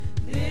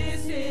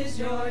is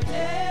your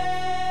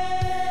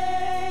day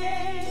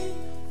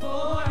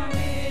for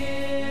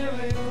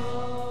miracles.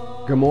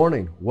 Good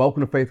morning.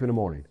 Welcome to Faith in the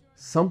Morning.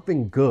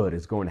 Something good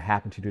is going to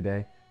happen to you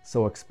today,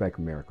 so expect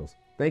miracles.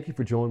 Thank you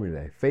for joining me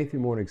today. Faith in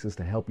the Morning exists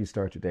to help you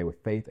start your day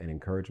with faith and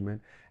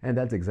encouragement, and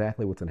that's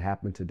exactly what's going to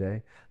happen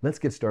today. Let's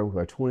get started with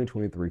our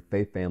 2023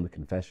 Faith Family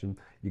Confession.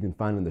 You can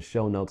find it in the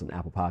show notes on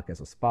Apple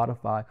Podcasts or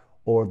Spotify,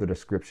 or the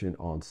description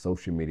on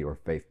social media or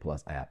Faith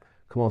Plus app.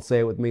 Come on, say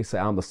it with me. Say,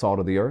 I'm the salt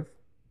of the earth.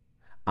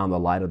 I'm the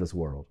light of this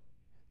world.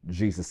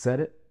 Jesus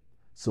said it,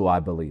 so I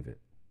believe it.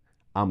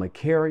 I'm a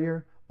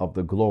carrier of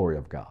the glory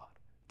of God.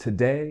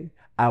 Today,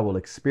 I will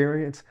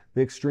experience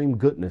the extreme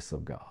goodness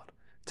of God.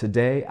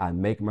 Today, I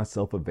make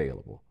myself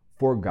available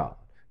for God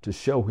to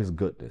show his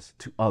goodness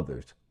to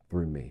others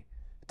through me.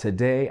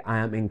 Today, I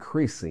am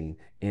increasing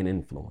in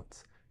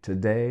influence.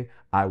 Today,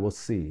 I will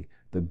see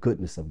the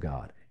goodness of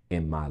God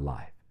in my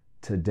life.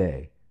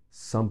 Today,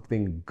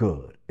 something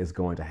good is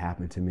going to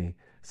happen to me,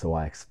 so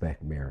I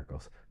expect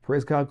miracles.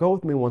 Praise God. Go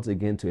with me once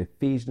again to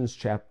Ephesians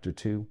chapter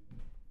 2.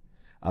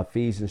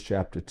 Ephesians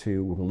chapter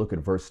 2, we're going to look at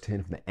verse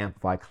 10 from the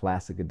Amplified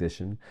Classic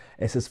Edition.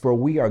 It says, "For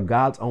we are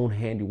God's own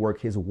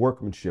handiwork, his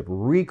workmanship,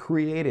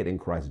 recreated in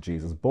Christ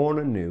Jesus, born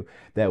anew,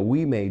 that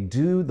we may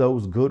do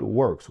those good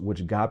works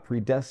which God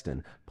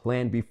predestined,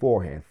 planned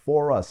beforehand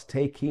for us,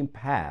 taking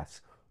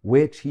paths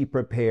which he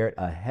prepared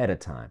ahead of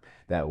time,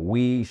 that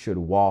we should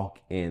walk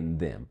in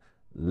them,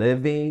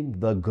 living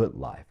the good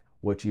life,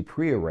 which he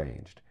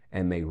prearranged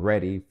and made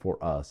ready for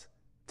us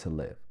to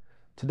live."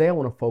 Today, I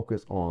want to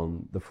focus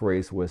on the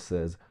phrase where it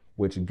says,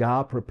 which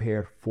God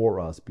prepared for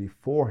us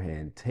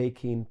beforehand,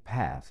 taking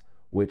paths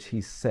which he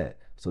set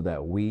so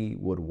that we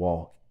would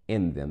walk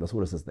in them. That's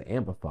what it says, the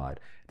Amplified.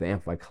 The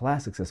Amplified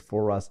Classic says,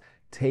 for us,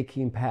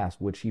 taking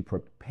paths which he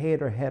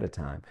prepared ahead of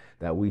time,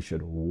 that we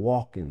should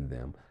walk in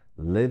them,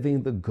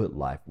 living the good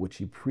life which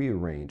he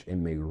prearranged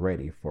and made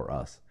ready for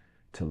us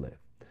to live.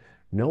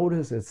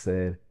 Notice it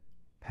said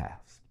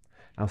paths.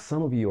 Now,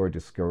 some of you are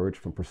discouraged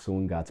from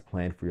pursuing God's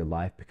plan for your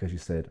life because you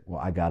said,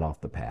 well, I got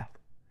off the path.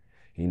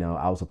 You know,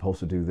 I was supposed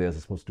to do this, I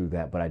was supposed to do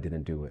that, but I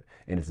didn't do it.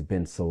 And it's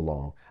been so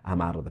long.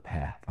 I'm out of the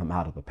path. I'm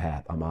out of the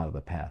path. I'm out of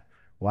the path.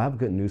 Well, I have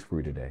good news for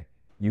you today.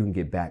 You can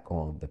get back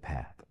on the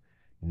path.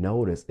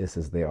 Notice it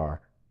says there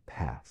are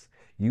paths.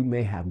 You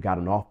may have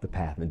gotten off the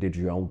path and did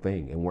your own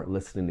thing and weren't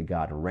listening to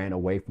God and ran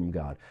away from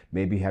God.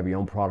 Maybe you have your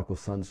own prodigal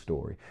son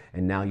story.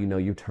 And now you know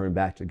you turn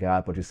back to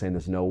God, but you're saying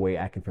there's no way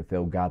I can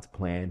fulfill God's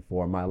plan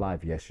for my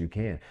life. Yes, you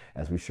can.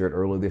 As we shared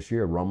earlier this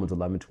year, Romans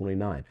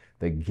 11:29,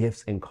 the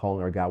gifts and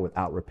calling of God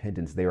without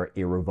repentance, they are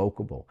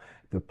irrevocable.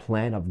 The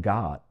plan of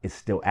God is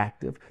still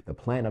active. The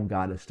plan of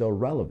God is still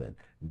relevant.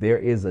 There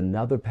is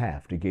another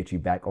path to get you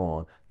back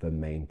on the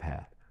main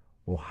path.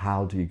 Well,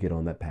 how do you get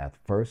on that path?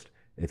 First,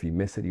 if you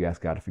miss it, you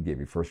ask God to forgive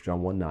you. 1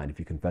 John 1:9, if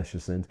you confess your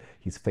sins,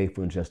 he's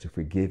faithful and just to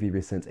forgive you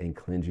your sins and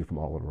cleanse you from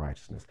all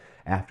unrighteousness.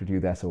 After you do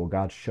that, say, well,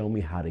 God, show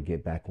me how to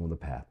get back on the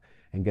path.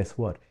 And guess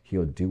what?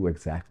 He'll do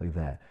exactly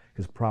that.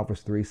 Because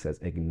Proverbs 3 says,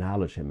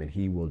 acknowledge him and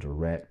he will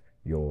direct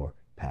your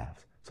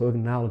paths. So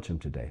acknowledge him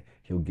today.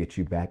 He'll get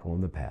you back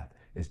on the path.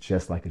 It's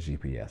just like a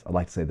GPS. I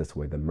like to say it this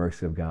way, the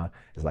mercy of God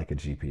is like a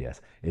GPS.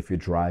 If you're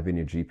driving,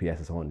 your GPS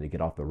is on and you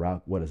get off the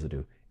route, what does it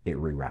do? It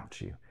reroutes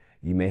you.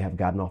 You may have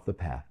gotten off the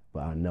path,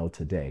 but I know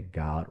today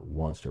God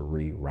wants to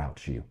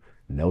reroute you.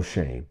 No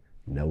shame,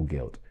 no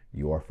guilt.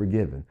 You are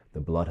forgiven.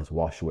 The blood has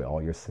washed away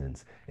all your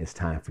sins. It's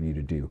time for you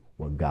to do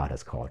what God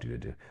has called you to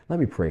do. Let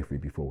me pray for you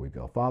before we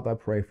go. Father, I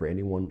pray for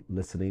anyone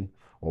listening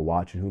or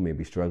watching who may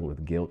be struggling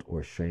with guilt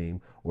or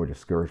shame or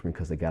discouragement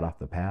because they got off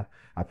the path.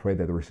 I pray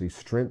that they receive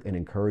strength and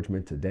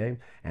encouragement today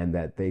and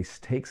that they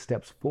take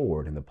steps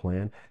forward in the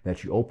plan,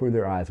 that you open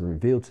their eyes and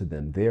reveal to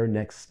them their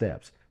next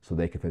steps so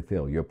they can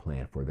fulfill your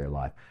plan for their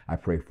life. I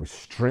pray for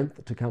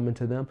strength to come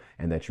into them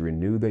and that you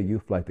renew their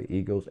youth like the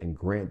eagles and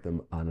grant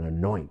them an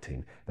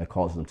anointing that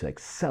causes them to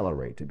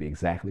accelerate to be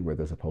exactly where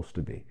they're supposed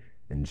to be.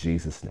 In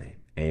Jesus' name,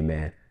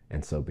 amen,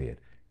 and so be it.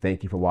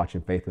 Thank you for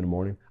watching Faith in the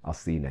Morning. I'll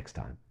see you next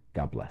time.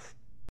 God bless.